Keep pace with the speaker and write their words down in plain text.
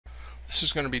This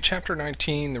is going to be Chapter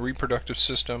 19, the Reproductive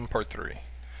System, Part 3.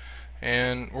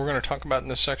 And we're going to talk about in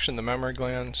this section the mammary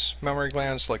glands,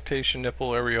 lactation,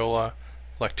 nipple, areola,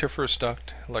 lactiferous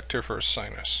duct, lactiferous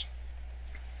sinus.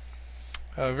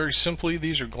 Very simply,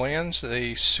 these are glands.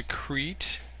 They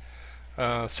secrete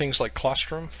things like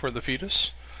colostrum for the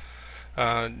fetus.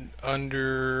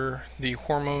 Under the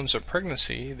hormones of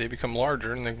pregnancy, they become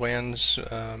larger, and the glands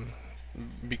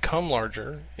become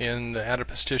larger in the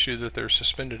adipose tissue that they're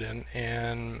suspended in,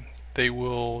 and they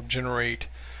will generate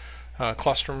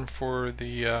colostrum for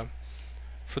the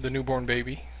newborn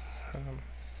baby.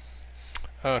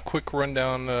 A quick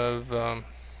rundown of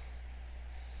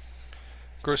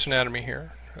gross anatomy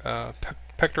here.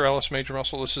 Pectoralis major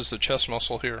muscle, this is the chest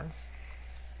muscle here.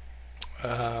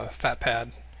 Fat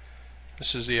pad,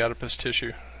 this is the adipose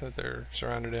tissue that they're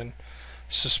surrounded in.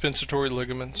 Suspensory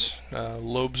ligaments,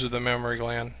 lobes of the mammary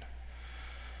gland,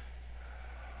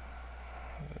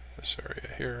 this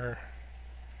area here,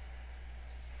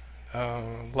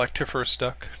 lactiferous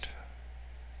duct,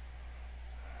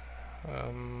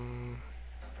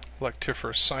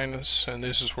 lactiferous sinus, and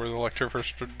this is where the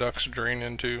lactiferous ducts drain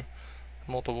into,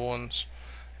 multiple ones,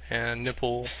 and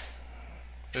nipple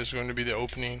is going to be the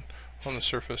opening on the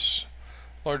surface.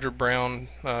 Larger brown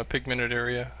pigmented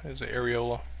area is the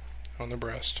areola on the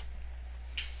breast.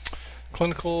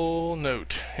 Clinical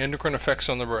note: endocrine effects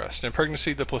on the breast. In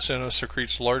pregnancy, the placenta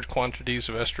secretes large quantities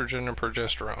of estrogen and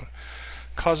progesterone,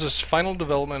 causes final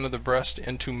development of the breast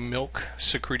into milk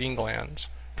secreting glands.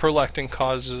 Prolactin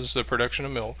causes the production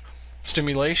of milk.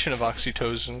 Stimulation of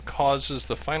oxytocin causes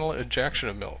the final ejection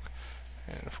of milk.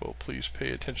 And if we'll please pay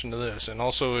attention to this. And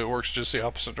also it works just the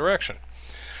opposite direction.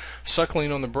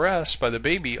 Suckling on the breast by the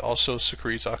baby also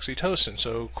secretes oxytocin.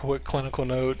 So quick clinical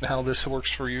note and how this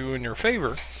works for you in your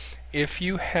favor. If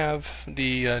you have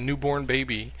the newborn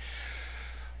baby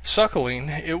suckling,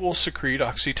 it will secrete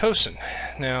oxytocin.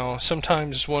 Now,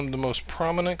 sometimes one of the most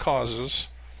prominent causes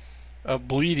of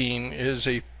bleeding is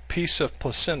a piece of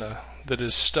placenta that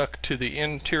is stuck to the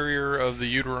interior of the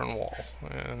uterine wall.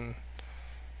 And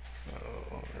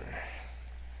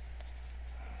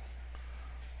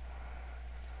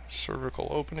cervical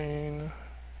opening.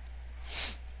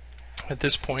 At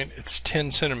this point, it's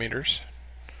 10 centimeters.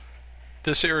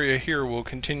 This area here will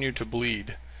continue to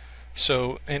bleed.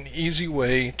 So an easy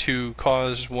way to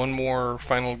cause one more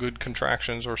final good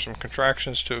contractions or some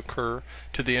contractions to occur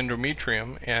to the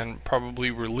endometrium and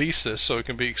probably release this so it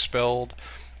can be expelled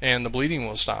and the bleeding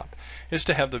will stop is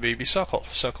to have the baby suckle.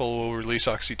 Suckle will release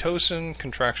oxytocin,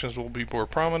 contractions will be more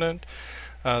prominent,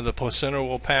 the placenta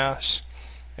will pass,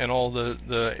 and all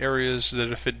the areas that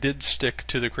if it did stick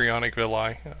to the chorionic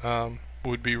villi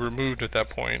would be removed at that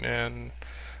point, and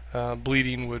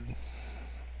bleeding would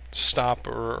stop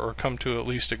or come to at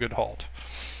least a good halt.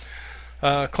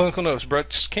 Clinical notes: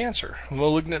 breast cancer,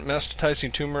 malignant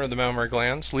metastasizing tumor of the mammary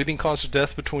glands, leading cause of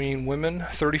death between women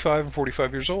 35 and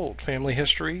 45 years old. Family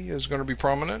history is going to be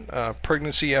prominent.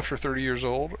 Pregnancy after 30 years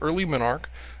old, early menarche,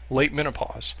 late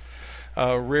menopause.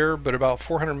 Rare, but about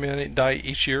 400 men die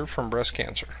each year from breast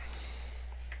cancer.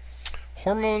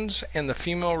 Hormones and the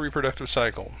female reproductive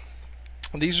cycle.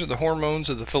 These are the hormones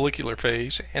of the follicular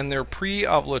phase, and they're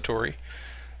pre-ovulatory.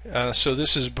 So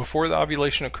this is before the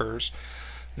ovulation occurs.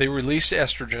 They release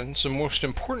estrogens. The most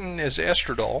important is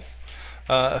estradiol.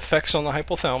 Effects on the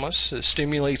hypothalamus. It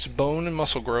stimulates bone and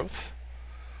muscle growth.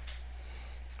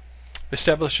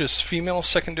 Establishes female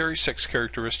secondary sex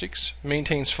characteristics,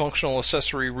 maintains functional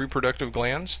accessory reproductive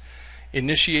glands,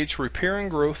 initiates repair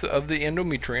and growth of the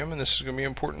endometrium, and this is going to be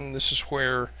important. This is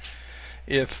where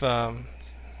if an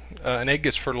egg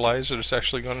gets fertilized, that it's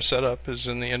actually going to set up is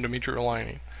in the endometrial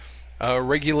lining.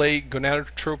 Regulate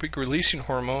gonadotropic releasing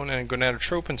hormone and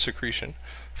gonadotropin secretion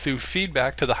through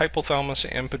feedback to the hypothalamus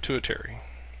and pituitary.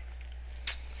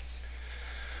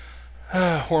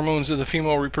 Hormones of the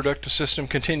female reproductive system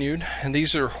continued, and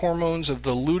these are hormones of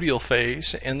the luteal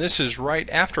phase, and this is right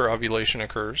after ovulation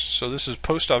occurs. So this is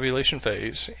post-ovulation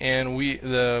phase, and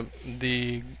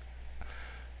the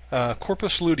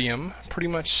corpus luteum pretty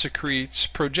much secretes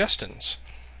progestins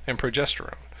and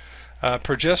progesterone.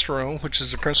 Progesterone, which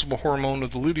is the principal hormone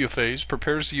of the luteal phase,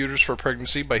 prepares the uterus for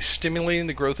pregnancy by stimulating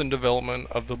the growth and development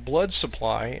of the blood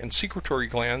supply and secretory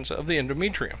glands of the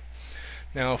endometrium.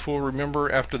 Now, if we'll remember,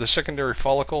 after the secondary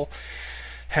follicle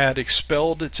had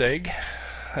expelled its egg,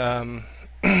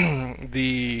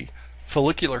 the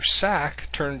follicular sac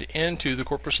turned into the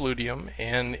corpus luteum,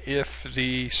 and if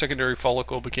the secondary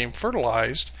follicle became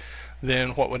fertilized,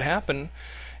 then what would happen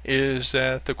is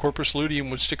that the corpus luteum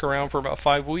would stick around for about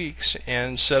 5 weeks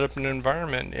and set up an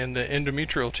environment in the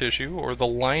endometrial tissue, or the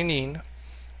lining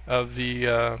of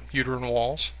the uterine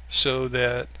walls so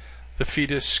that the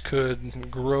fetus could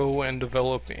grow and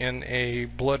develop in a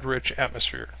blood-rich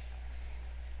atmosphere.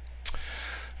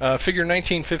 Figure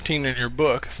 1915 in your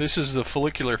book, this is the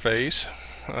follicular phase.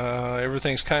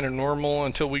 Everything's kind of normal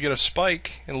until we get a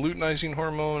spike in luteinizing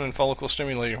hormone and follicle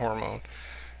stimulating hormone.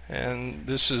 And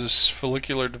this is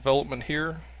follicular development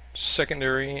here,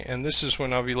 secondary, and this is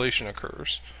when ovulation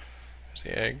occurs. There's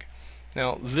the egg.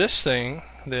 Now this thing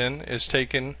then is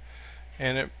taken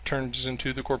and it turns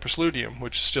into the corpus luteum,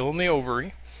 which is still in the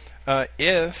ovary.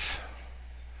 If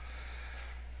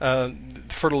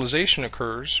fertilization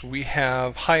occurs, we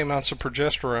have high amounts of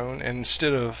progesterone, and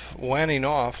instead of waning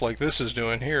off like this is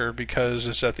doing here because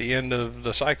it's at the end of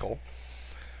the cycle,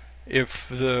 if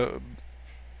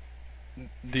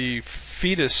the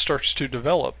fetus starts to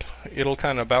develop, it'll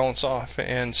kind of balance off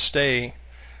and stay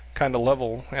kind of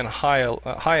level, and a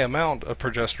high amount of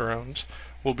progesterones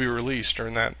will be released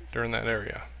during that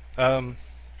area.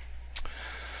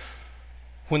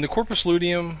 When the corpus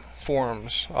luteum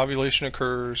forms, ovulation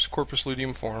occurs, corpus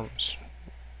luteum forms.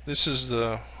 This is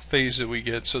the phase that we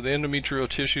get. So the endometrial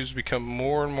tissues become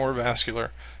more and more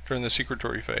vascular during the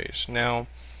secretory phase. Now,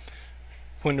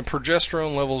 when the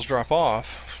progesterone levels drop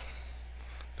off,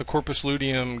 the corpus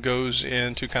luteum goes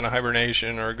into kind of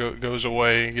hibernation, or goes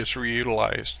away, gets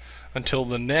reutilized until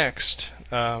the next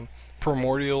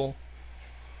primordial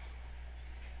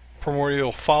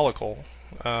follicle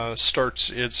starts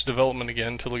its development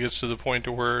again, until it gets to the point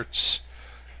to where it's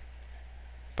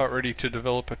about ready to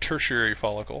develop a tertiary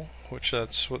follicle, which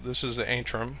that's what this is, the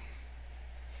antrum.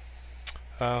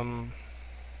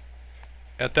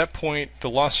 At that point, the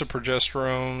loss of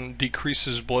progesterone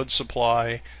decreases blood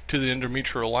supply to the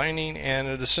endometrial lining, and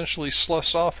it essentially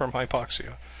sloughs off from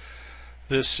hypoxia.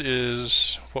 This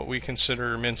is what we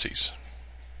consider menses.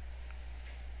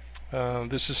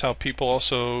 This is how people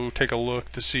also take a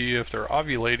look to see if they're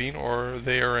ovulating or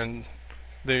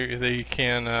they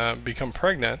can become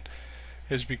pregnant,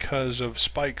 is because of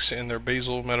spikes in their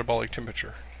basal metabolic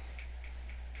temperature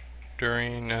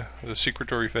during the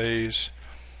secretory phase,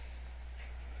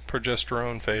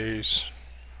 progesterone phase,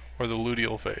 or the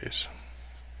luteal phase.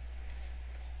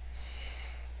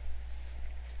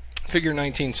 Figure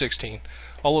 1916.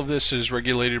 All of this is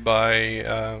regulated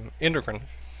by endocrine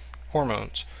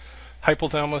hormones.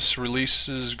 Hypothalamus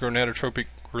releases gonadotropic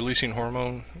releasing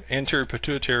hormone. Anterior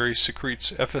pituitary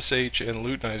secretes FSH and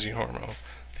luteinizing hormone.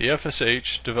 The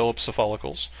FSH develops the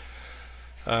follicles.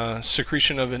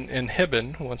 Secretion of an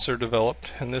inhibin once they're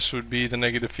developed, and this would be the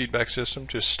negative feedback system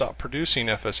to stop producing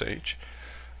FSH.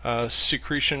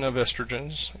 Secretion of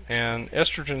estrogens, and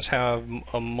estrogens have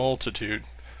a multitude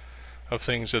of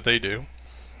things that they do.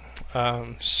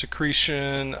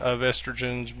 Secretion of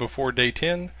estrogens before day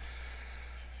 10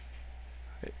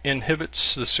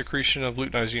 inhibits the secretion of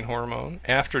luteinizing hormone.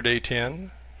 After day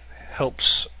 10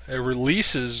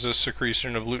 releases the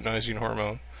secretion of luteinizing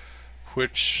hormone,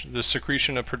 which the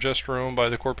secretion of progesterone by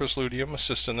the corpus luteum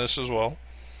assists in this as well.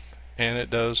 And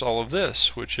it does all of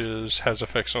this, which has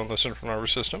effects on the central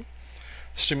nervous system,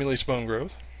 stimulates bone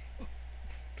growth,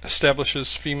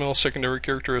 establishes female secondary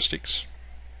characteristics,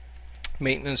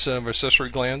 maintenance of accessory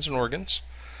glands and organs,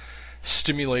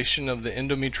 stimulation of the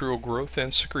endometrial growth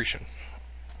and secretion.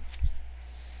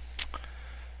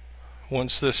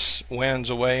 Once this wanes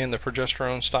away and the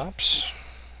progesterone stops,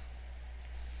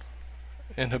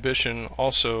 inhibition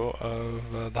also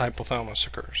of the hypothalamus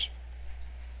occurs.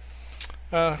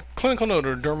 Clinical note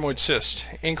of dermoid cyst.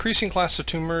 Increasing class of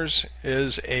tumors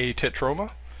is a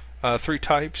tetroma. 3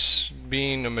 types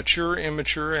being a mature,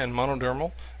 immature, and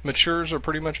monodermal. Matures are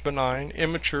pretty much benign.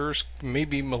 Immatures may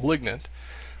be malignant.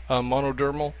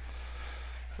 Monodermal,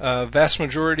 vast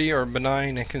majority are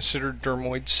benign and considered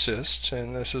dermoid cysts,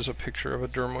 and this is a picture of a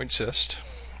dermoid cyst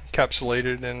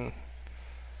encapsulated in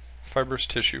fibrous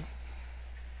tissue.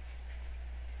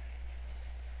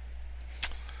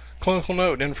 Clinical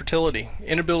note: infertility.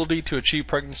 Inability to achieve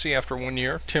pregnancy after 1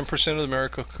 year. 10% of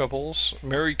the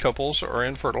married couples are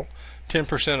infertile.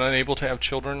 10% unable to have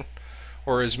children,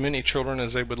 or as many children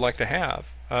as they would like to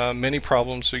have. Many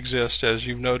problems exist, as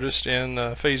you've noticed in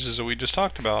the phases that we just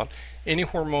talked about. Any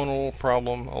hormonal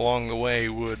problem along the way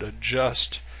would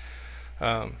adjust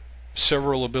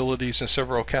several abilities and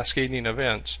several cascading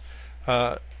events.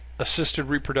 Assisted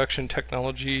reproduction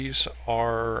technologies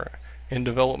are in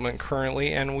development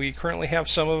currently, and we currently have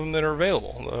some of them that are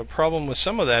available. The problem with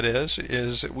some of that is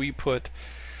that we put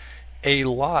a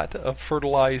lot of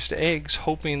fertilized eggs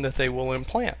hoping that they will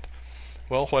implant.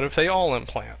 Well, what if they all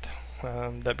implant?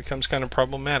 That becomes kind of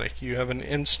problematic. You have an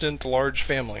instant large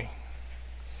family.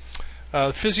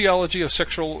 Physiology of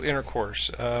sexual intercourse.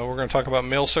 We're going to talk about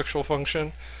male sexual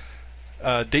function,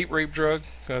 date rape drug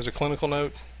as a clinical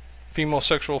note, female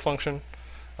sexual function,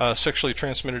 sexually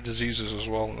transmitted diseases as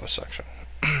well in this section.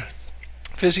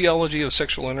 Physiology of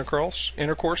sexual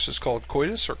intercourse is called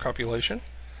coitus or copulation.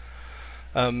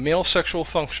 Male sexual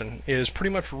function is pretty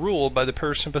much ruled by the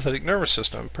parasympathetic nervous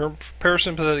system.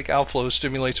 Parasympathetic outflow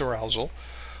stimulates arousal.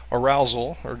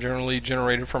 Arousal are generally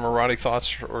generated from erotic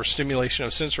thoughts or stimulation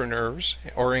of sensory nerves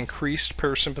or increased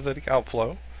parasympathetic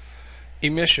outflow.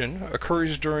 Emission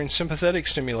occurs during sympathetic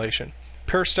stimulation.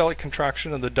 Peristaltic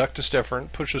contraction of the ductus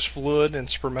deferens pushes fluid and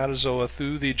spermatozoa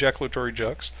through the ejaculatory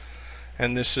juncts,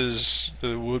 and this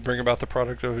would bring about the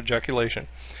product of ejaculation.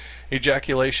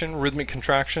 Ejaculation, rhythmic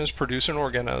contractions produce an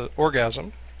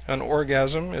orgasm. An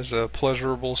orgasm is a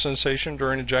pleasurable sensation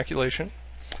during ejaculation.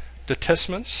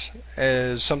 Detessements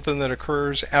is something that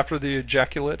occurs after the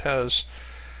ejaculate has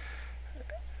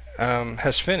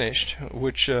finished,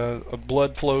 which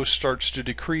blood flow starts to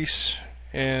decrease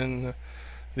in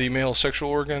the male sexual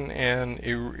organ, and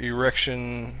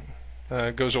erection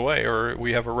goes away, or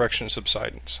we have erection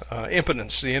subsidence.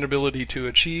 Impotence, the inability to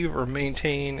achieve or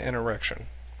maintain an erection.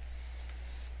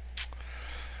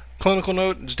 Clinical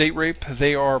note is date rape.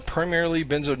 They are primarily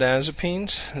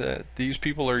benzodiazepines that these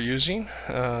people are using.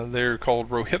 They're called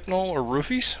Rohypnol or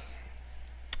Roofies.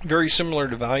 Very similar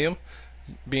to Valium,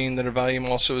 being that a Valium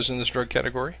also is in this drug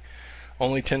category.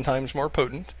 Only 10 times more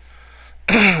potent.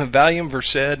 Valium,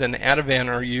 Versed, and Ativan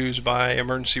are used by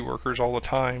emergency workers all the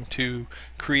time to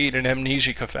create an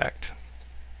amnesic effect.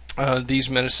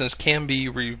 These medicines can be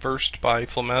reversed by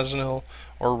flumazenil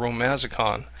or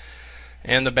romazicon.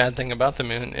 And the bad thing about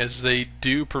them is they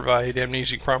do provide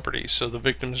amnesic properties, so the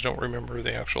victims don't remember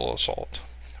the actual assault,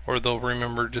 or they'll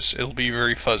remember it'll be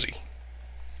very fuzzy.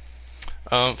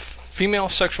 Female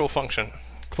sexual function.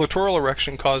 Clitoral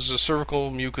erection causes cervical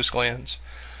mucus glands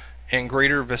and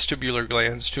greater vestibular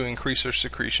glands to increase their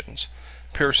secretions.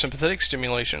 Parasympathetic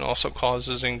stimulation also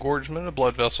causes engorgement of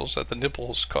blood vessels at the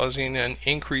nipples, causing an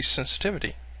increased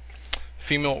sensitivity.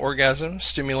 Female orgasm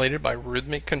stimulated by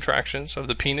rhythmic contractions of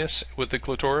the penis with the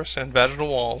clitoris and vaginal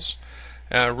walls,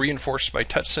 reinforced by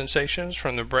touch sensations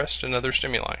from the breast and other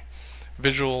stimuli.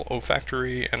 Visual,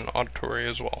 olfactory, and auditory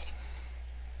as well.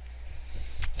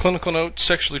 Clinical note,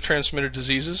 sexually transmitted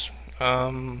diseases.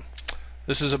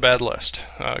 This is a bad list.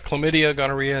 Chlamydia,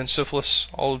 gonorrhea, and syphilis,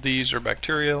 all of these are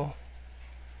bacterial.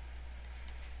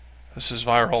 This is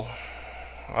viral,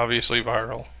 obviously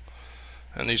viral,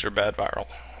 and these are bad viral.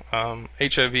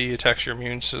 HIV attacks your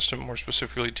immune system, more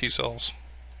specifically T cells.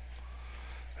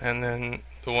 And then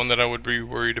the one that I would be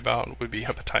worried about would be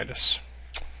hepatitis.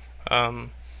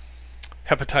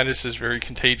 Hepatitis is very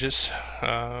contagious,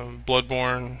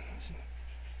 bloodborne,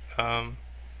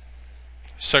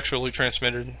 sexually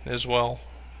transmitted as well.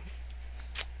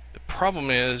 The problem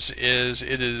is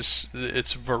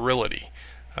its virility.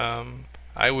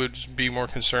 I would be more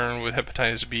concerned with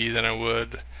hepatitis B than I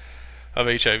would of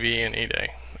HIV any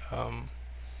day.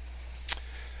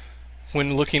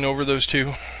 When looking over those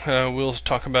two, we'll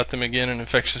talk about them again in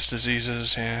infectious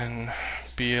diseases and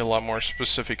be a lot more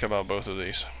specific about both of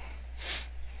these.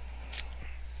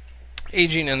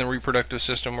 Aging and the reproductive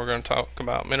system, we're going to talk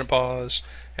about menopause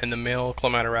and the male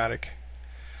climacteric.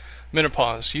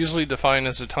 Menopause, usually defined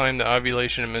as the time that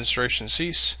ovulation and menstruation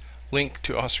cease, linked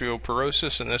to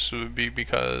osteoporosis, and this would be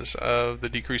because of the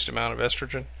decreased amount of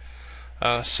estrogen.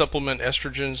 Supplement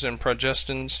estrogens and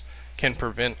progestins can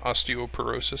prevent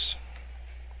osteoporosis.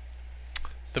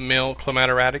 The male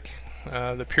climacteric,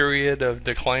 the period of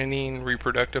declining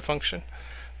reproductive function.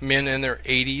 Men in their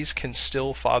 80s can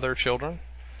still father children.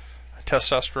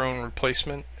 Testosterone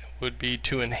replacement would be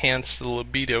to enhance the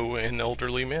libido in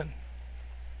elderly men.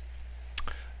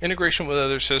 Integration with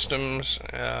other systems,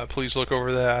 please look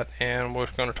over that, and we're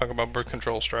going to talk about birth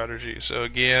control strategies. So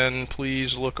again,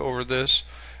 please look over this.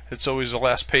 It's always the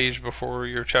last page before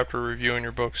your chapter review in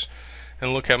your books,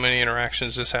 and look how many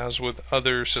interactions this has with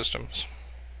other systems.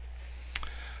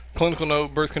 Clinical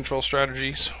note, birth control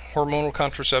strategies, hormonal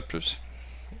contraceptives,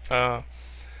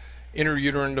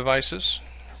 intrauterine devices,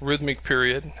 rhythmic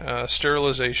period,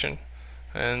 sterilization,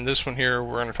 and this one here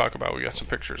we're going to talk about, we got some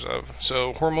pictures of.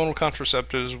 So hormonal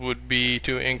contraceptives would be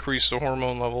to increase the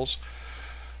hormone levels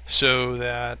so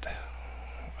that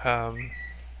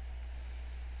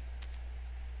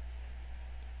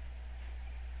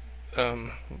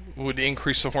would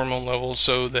increase the hormone levels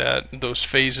so that those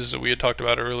phases that we had talked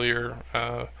about earlier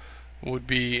would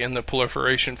be in the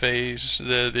proliferation phase,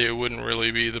 that it wouldn't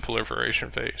really be the proliferation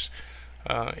phase.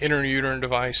 Intrauterine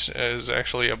device is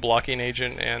actually a blocking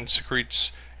agent and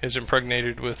is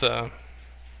impregnated with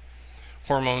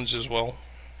hormones as well.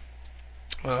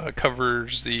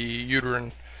 Covers the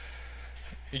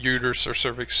uterus or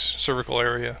cervical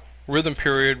area. Rhythm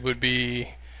period would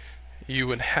be, you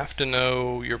would have to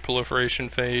know your proliferation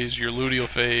phase, your luteal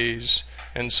phase,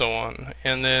 and so on.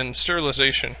 And then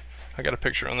sterilization. I got a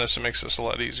picture on this that makes this a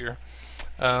lot easier.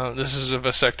 This is a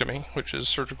vasectomy, which is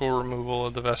surgical removal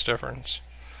of the vas deferens,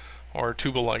 or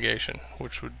tubal ligation,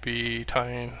 which would be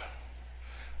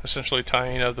essentially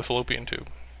tying of the fallopian tube.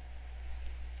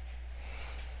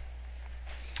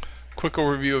 Quick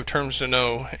overview of terms to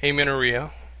know: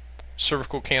 amenorrhea,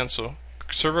 cervical cancer,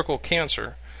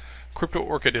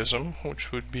 cryptorchidism,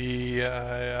 which would be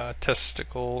a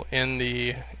testicle in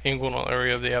the inguinal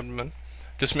area of the abdomen,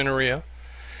 dysmenorrhea,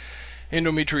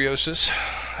 endometriosis,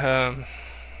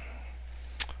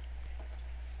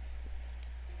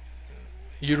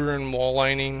 uterine wall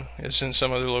lining is in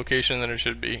some other location than it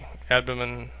should be,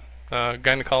 abdomen,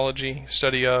 gynecology,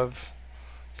 study of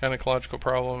gynecological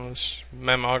problems,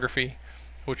 mammography,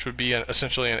 which would be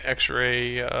essentially an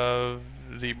x-ray of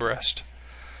the breast,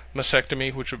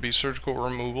 mastectomy, which would be surgical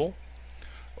removal,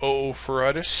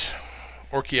 oophorytis,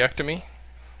 orchiectomy,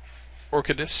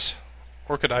 orchiditis,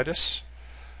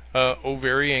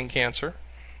 ovarian cancer,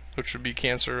 which would be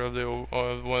cancer of one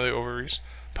of the ovaries,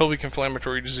 pelvic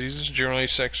inflammatory diseases, generally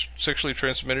sexually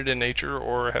transmitted in nature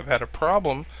or have had a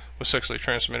problem with sexually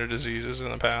transmitted diseases in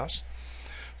the past,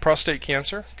 prostate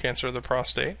cancer, cancer of the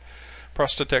prostate,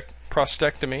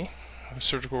 prostatectomy,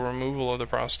 surgical removal of the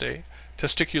prostate,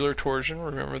 testicular torsion,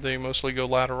 remember they mostly go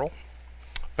lateral,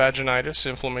 vaginitis,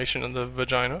 inflammation of the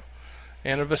vagina,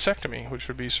 and a vasectomy, which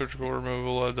would be surgical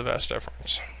removal of the vas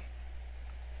deferens.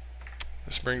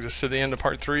 This brings us to the end of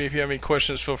part 3. If you have any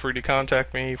questions, feel free to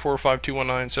contact me,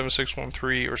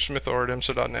 45219-7613, or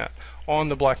smithor@emsa.net. On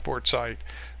the Blackboard site,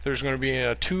 there's going to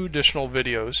be 2 additional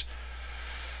videos.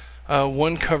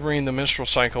 One covering the menstrual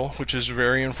cycle, which is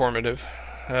very informative,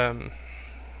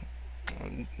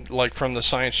 like from the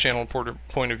Science Channel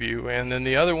point of view, and then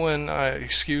the other one,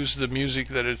 excuse the music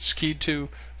that it's keyed to,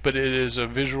 but it is a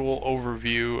visual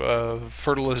overview of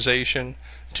fertilization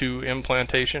to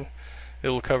implantation.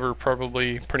 It'll cover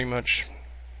probably pretty much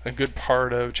a good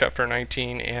part of chapter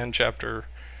 19 and chapter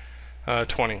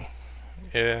 20.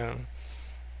 And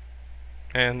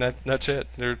that's it.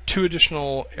 There are 2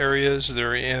 additional areas.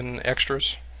 They're in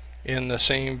extras in the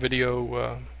same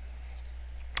video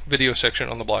section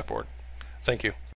on the Blackboard. Thank you.